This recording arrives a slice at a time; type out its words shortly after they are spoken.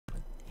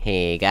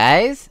Hey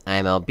guys,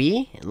 I'm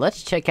LB, and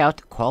let's check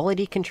out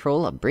quality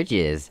control of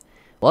bridges.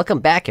 Welcome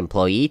back,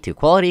 employee, to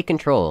quality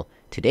control.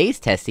 Today's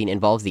testing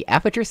involves the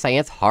Aperture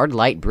Science Hard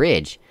Light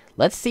Bridge.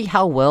 Let's see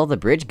how well the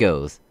bridge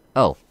goes.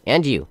 Oh,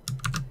 and you.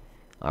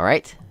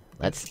 Alright,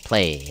 let's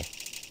play.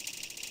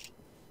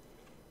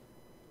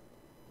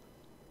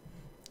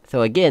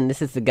 So again,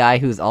 this is the guy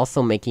who's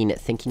also making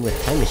Thinking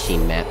with Time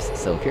Machine maps,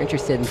 so if you're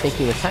interested in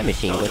Thinking with Time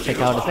Machine, go check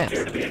out his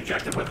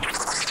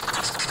maps.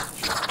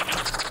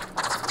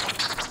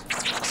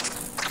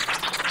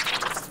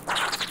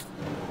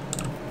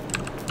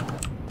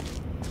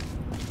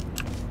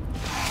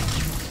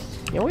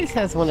 He always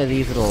has one of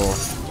these little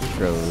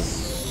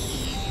intros.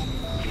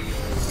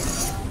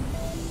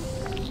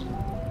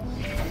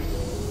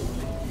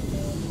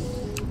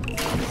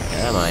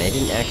 Come on, it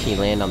didn't actually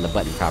land on the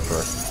button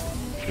proper.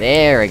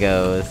 There it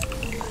goes!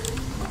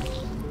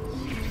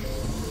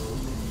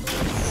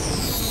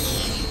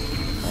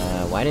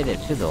 Why did it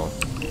fizzle?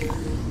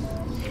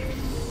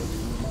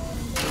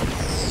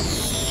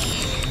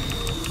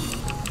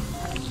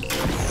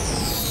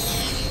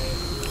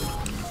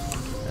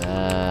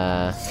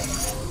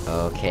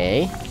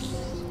 Okay.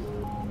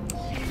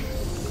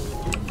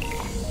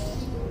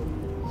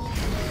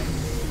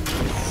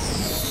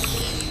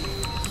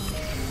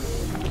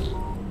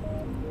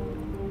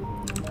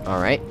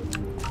 Alright.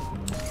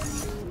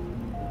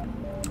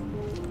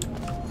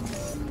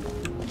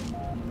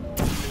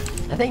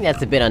 I think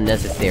that's a bit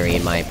unnecessary,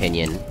 in my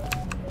opinion.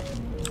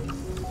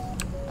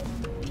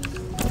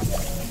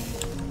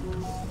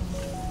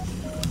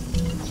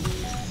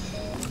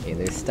 Okay,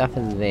 there's stuff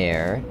in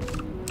there.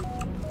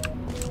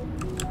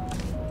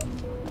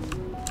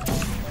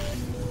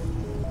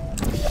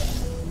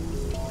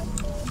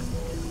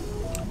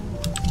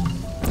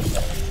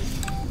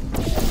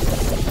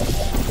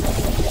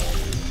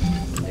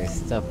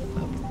 Stuff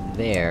up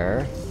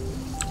there.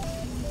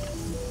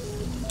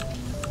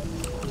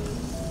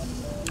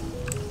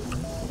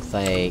 Looks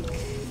like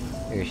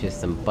there's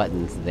just some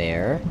buttons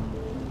there.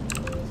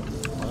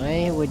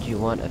 Why would you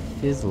want a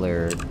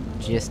fizzler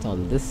just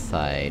on this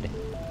side?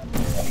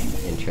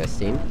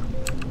 Interesting.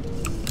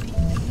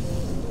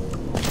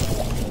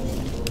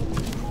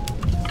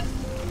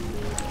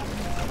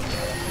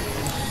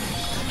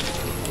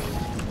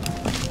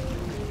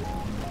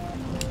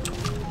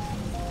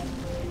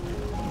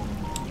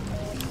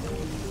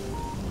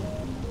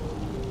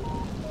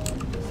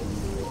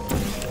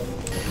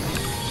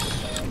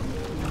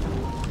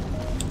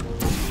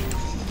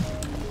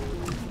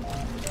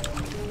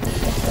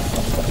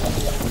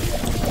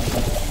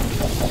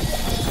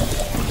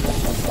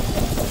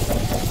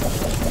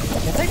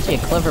 A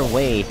clever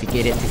way to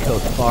get it to go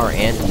far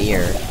and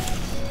near.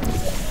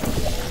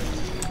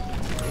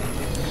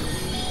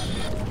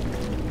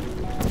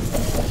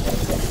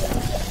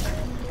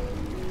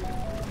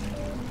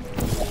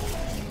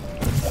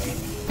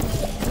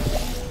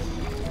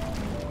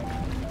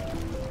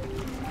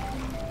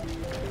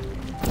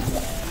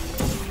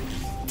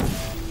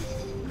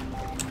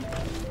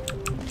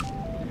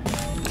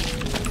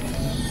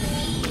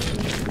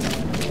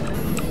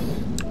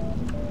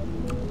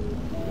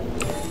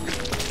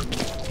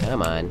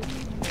 Come on.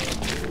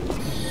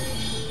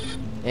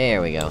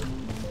 There we go.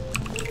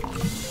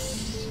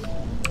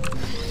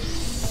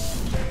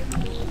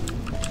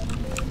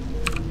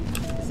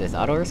 Does this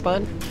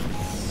auto-respawn?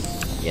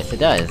 Yes, it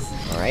does.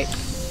 Alright.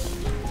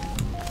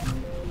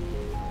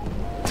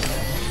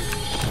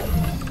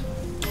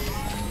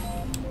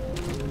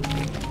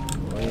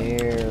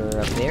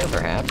 We're up there,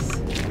 perhaps.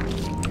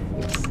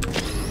 Oops.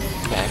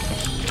 Back.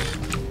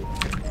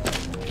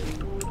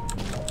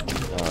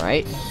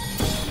 Alright.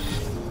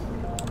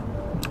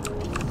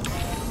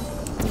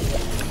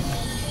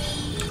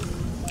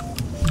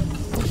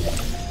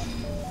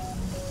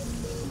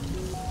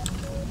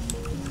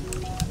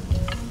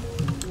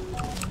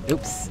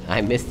 Oops,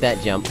 I missed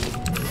that jump.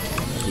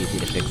 It's easy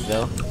to fix,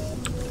 though.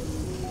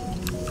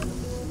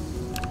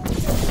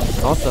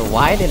 Also,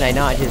 why did I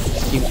not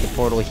just shoot the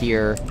portal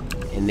here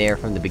and there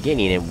from the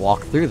beginning and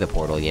walk through the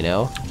portal, you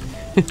know?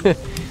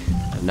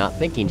 I'm not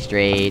thinking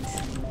straight.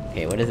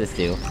 Okay, what does this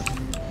do?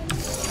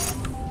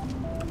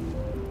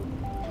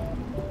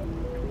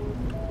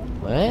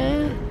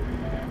 What?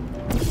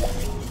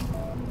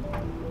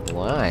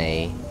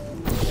 Why?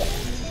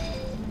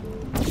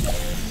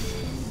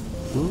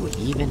 Who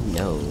even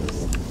knows?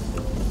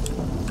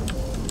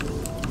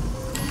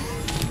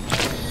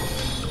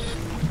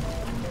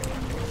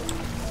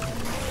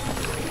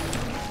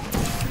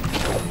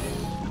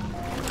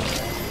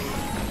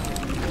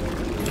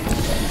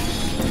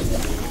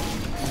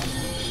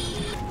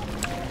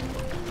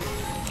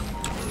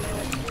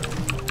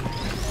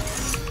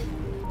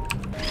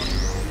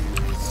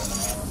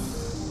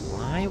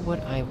 Why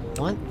would I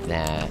want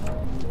that?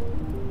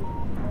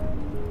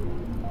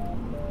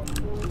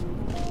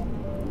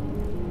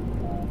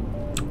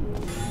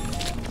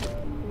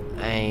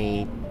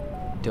 I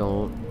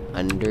don't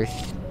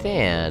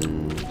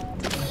understand.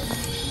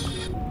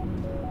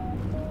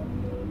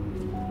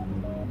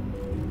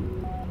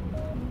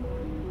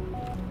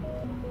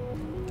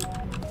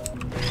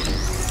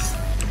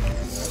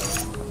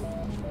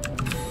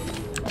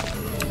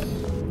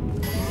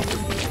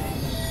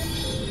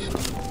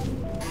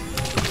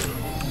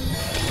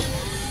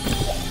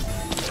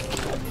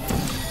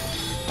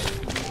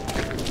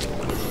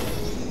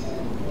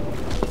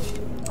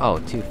 Oh,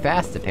 too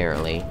fast,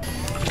 apparently.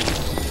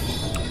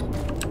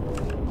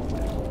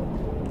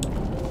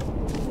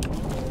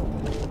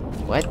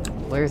 What?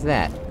 Where's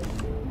that?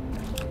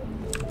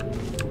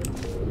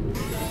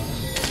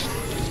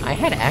 I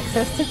had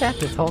access to that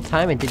this whole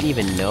time and didn't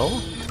even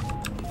know?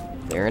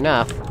 Fair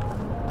enough.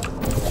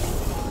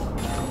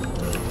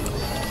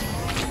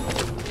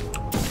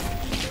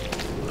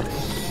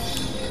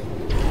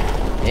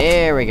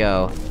 There we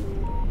go.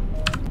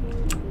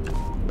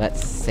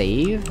 Let's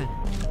save.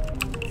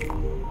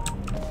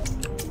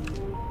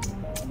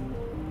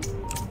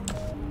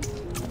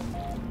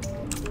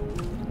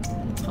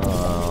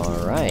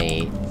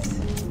 Alright.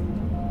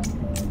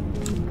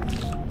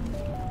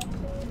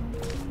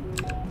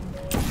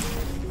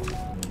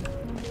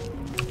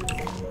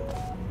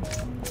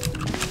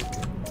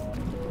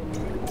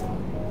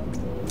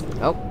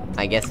 Oh,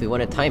 I guess we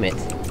want to time it.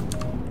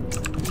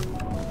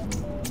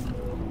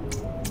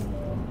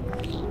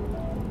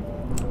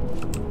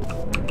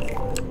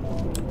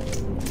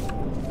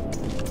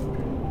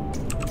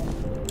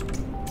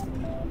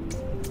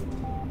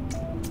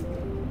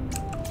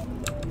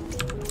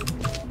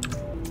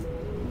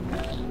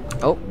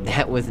 Oh,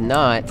 that was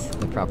not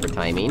the proper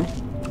timing.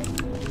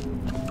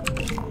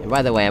 And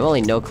by the way, I'm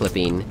only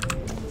no-clipping,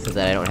 so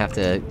that I don't have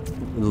to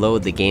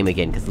load the game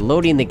again, because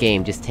loading the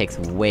game just takes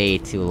way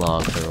too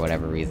long for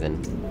whatever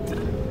reason.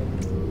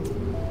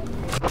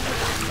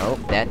 Oh,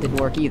 that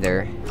didn't work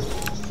either.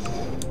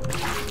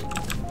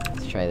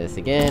 Let's try this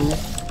again.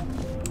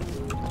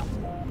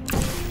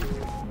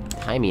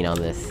 Timing on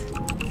this,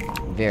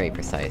 very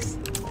precise.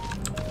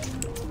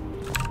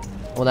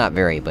 Well, not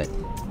very, but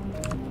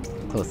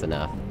close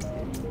enough.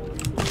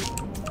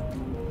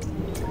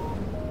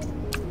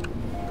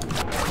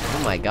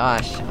 Oh my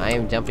gosh, I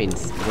am jumping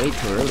way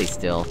too early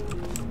still.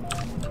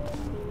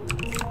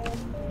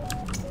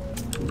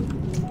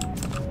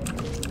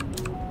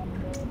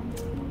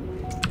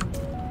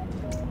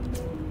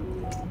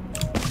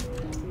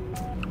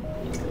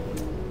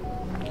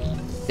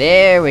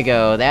 There we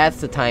go, that's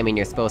the timing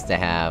you're supposed to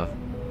have.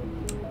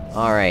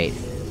 Alright.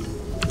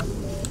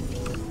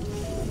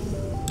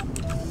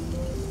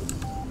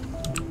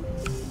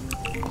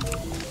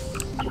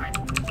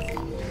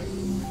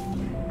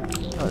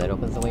 Oh, that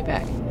opens the way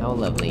back. How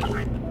lovely.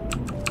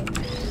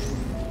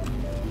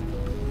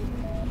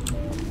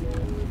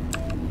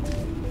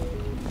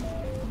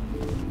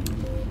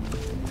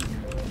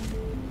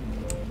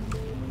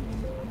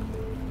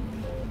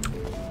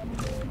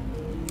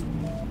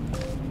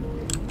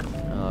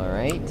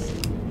 Alright.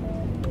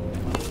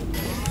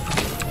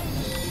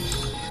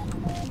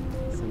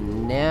 So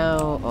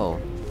now... oh.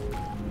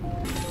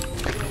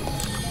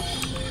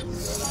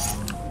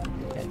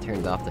 That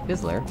turns off the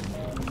fizzler.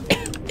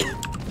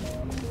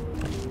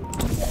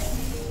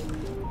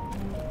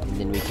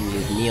 Then we can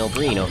use Neil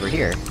Breen over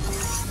here.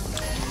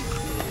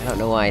 I don't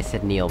know why I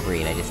said Neil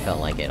Breen, I just felt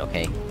like it,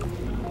 okay?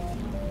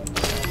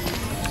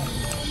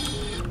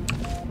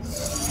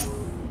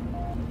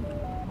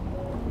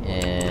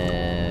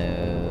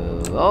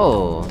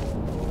 Oh!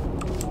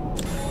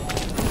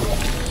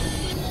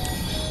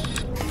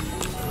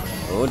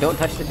 Oh, don't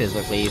touch the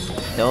fizzler, please.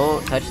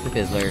 Don't touch the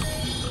fizzler.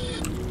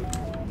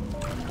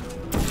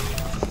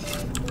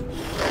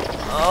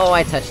 Oh,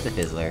 I touched the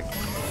fizzler.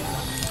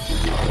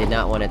 Did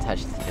not want to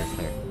touch the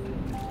fizzler.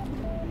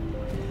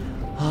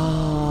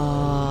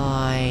 Oh,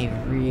 I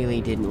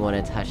really didn't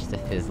want to touch the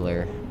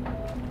fizzler.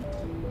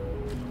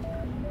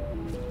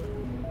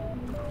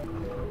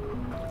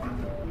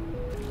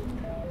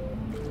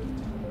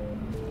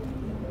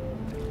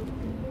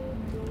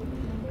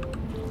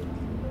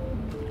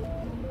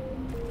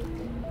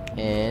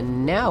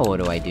 And now what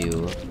do I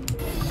do?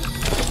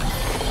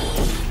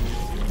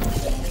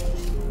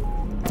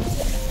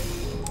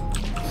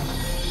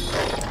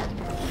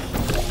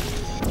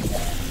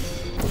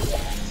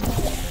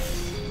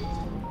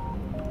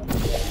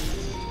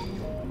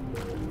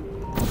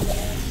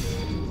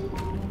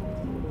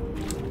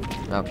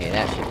 Okay,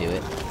 that should do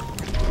it.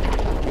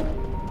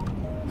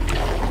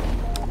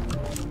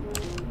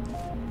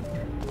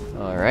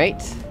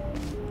 Alright.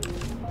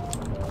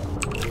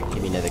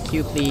 Give me another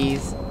cue,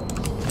 please.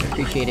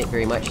 Appreciate it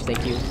very much,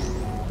 thank you.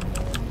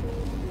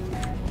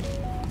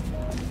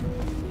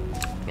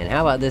 And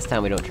how about this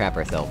time we don't trap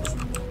ourselves?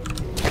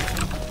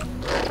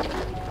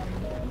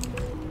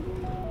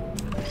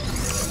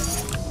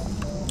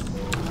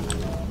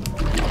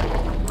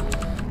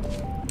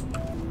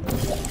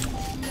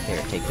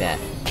 Here, take that.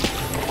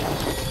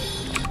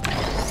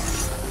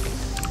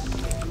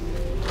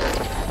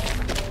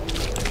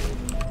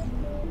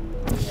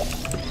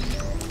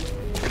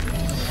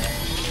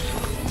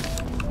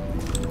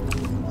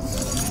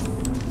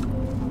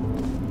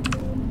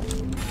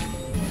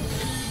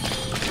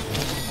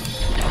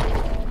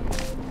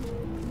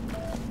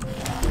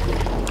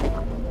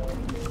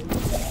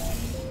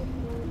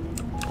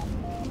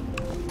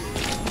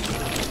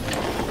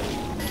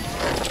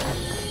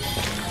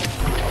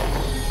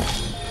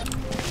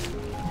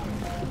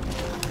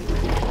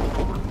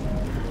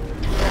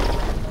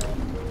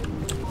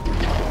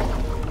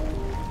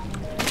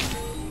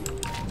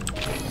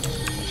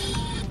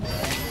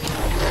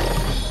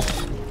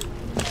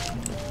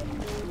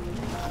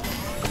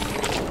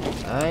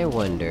 I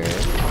wonder...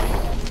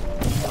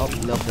 Oh,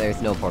 nope,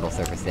 there's no portal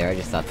surface there, I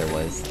just thought there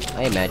was.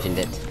 I imagined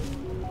it.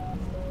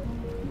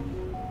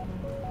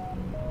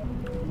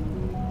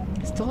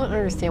 I still don't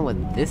understand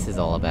what this is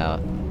all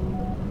about.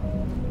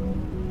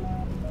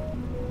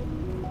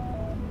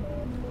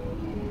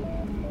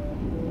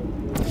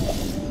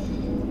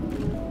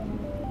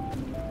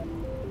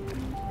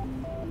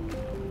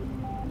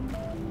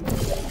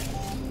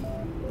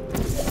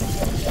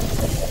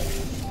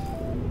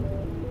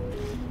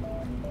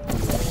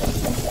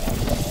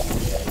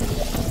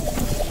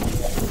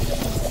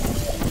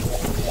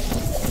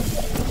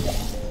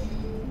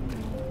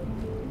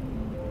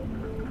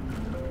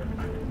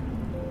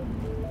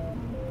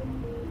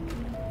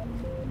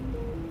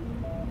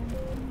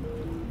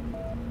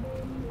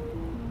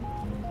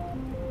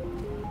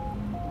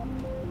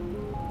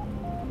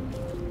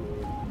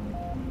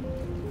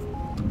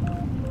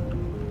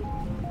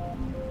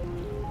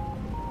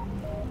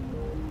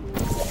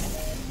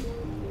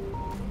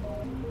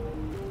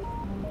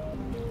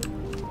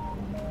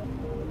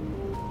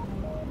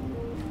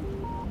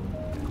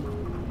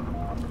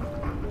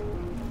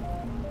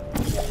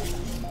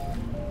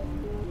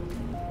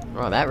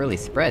 Oh, that really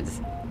spreads.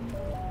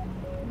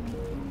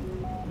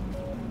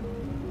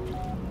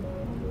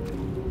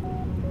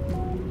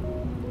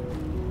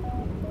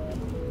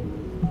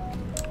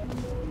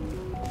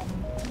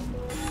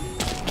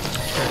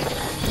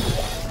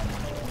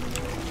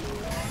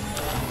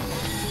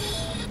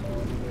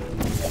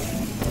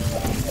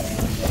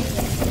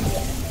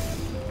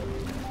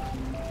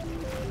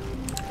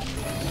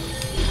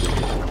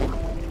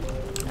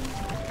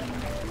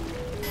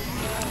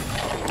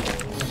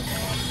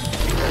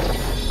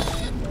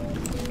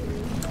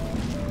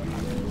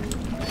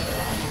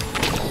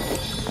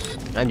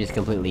 I'm just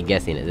completely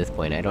guessing at this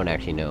point, I don't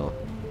actually know.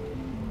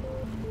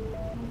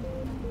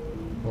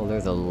 Well,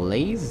 there's a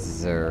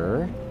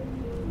laser...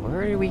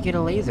 Where did we get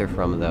a laser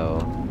from, though?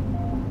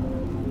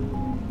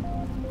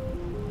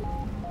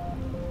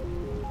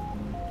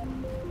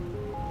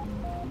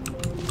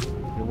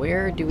 And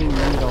where do we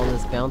need all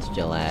this bounce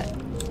gel at?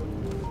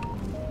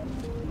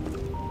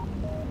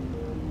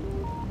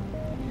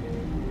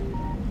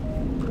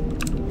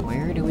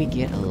 Where do we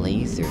get a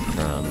laser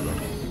from?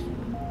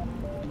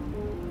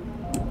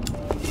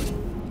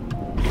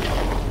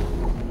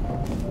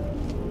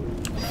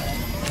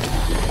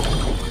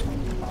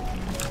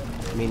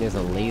 I mean, there's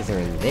a laser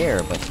in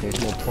there, but there's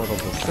no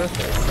portable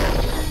surface.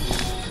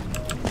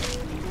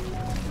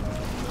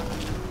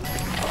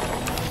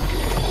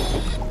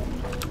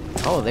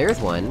 Oh, there's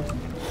one!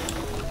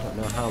 I don't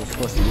know how I'm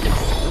supposed to even... I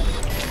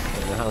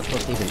don't know how I'm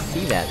supposed to even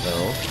see that,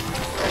 though.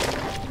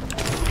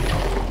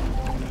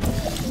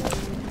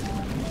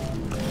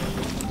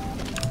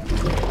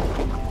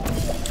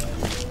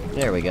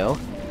 There we go.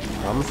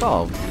 Problem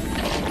solved.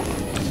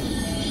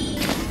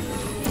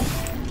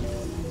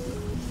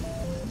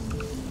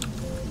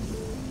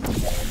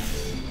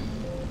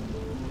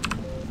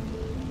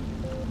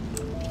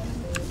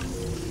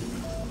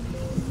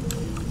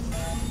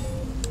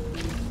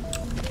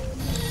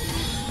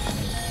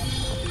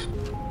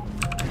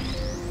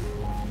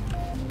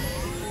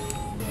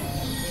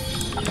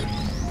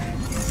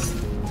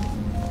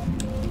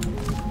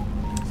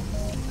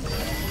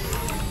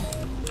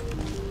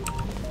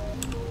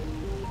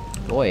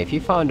 Boy, if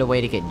you found a way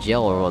to get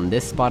gel on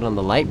this spot on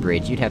the light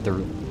bridge, you'd have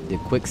to do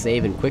quick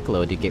save and quick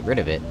load to get rid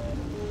of it.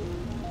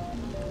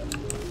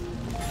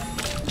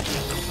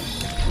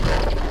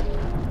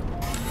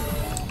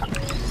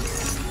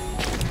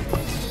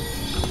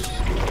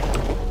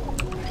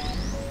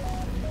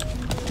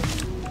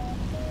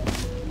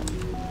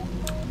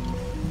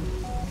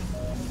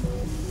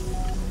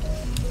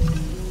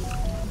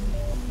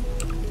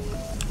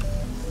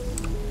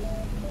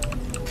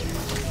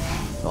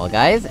 Well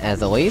guys,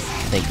 as always,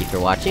 thank you for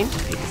watching.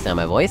 If you can sound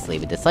my voice,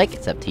 leave a dislike,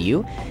 it's up to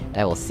you. And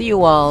I will see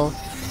you all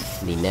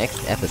in the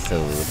next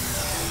episode.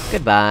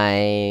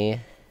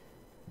 Goodbye!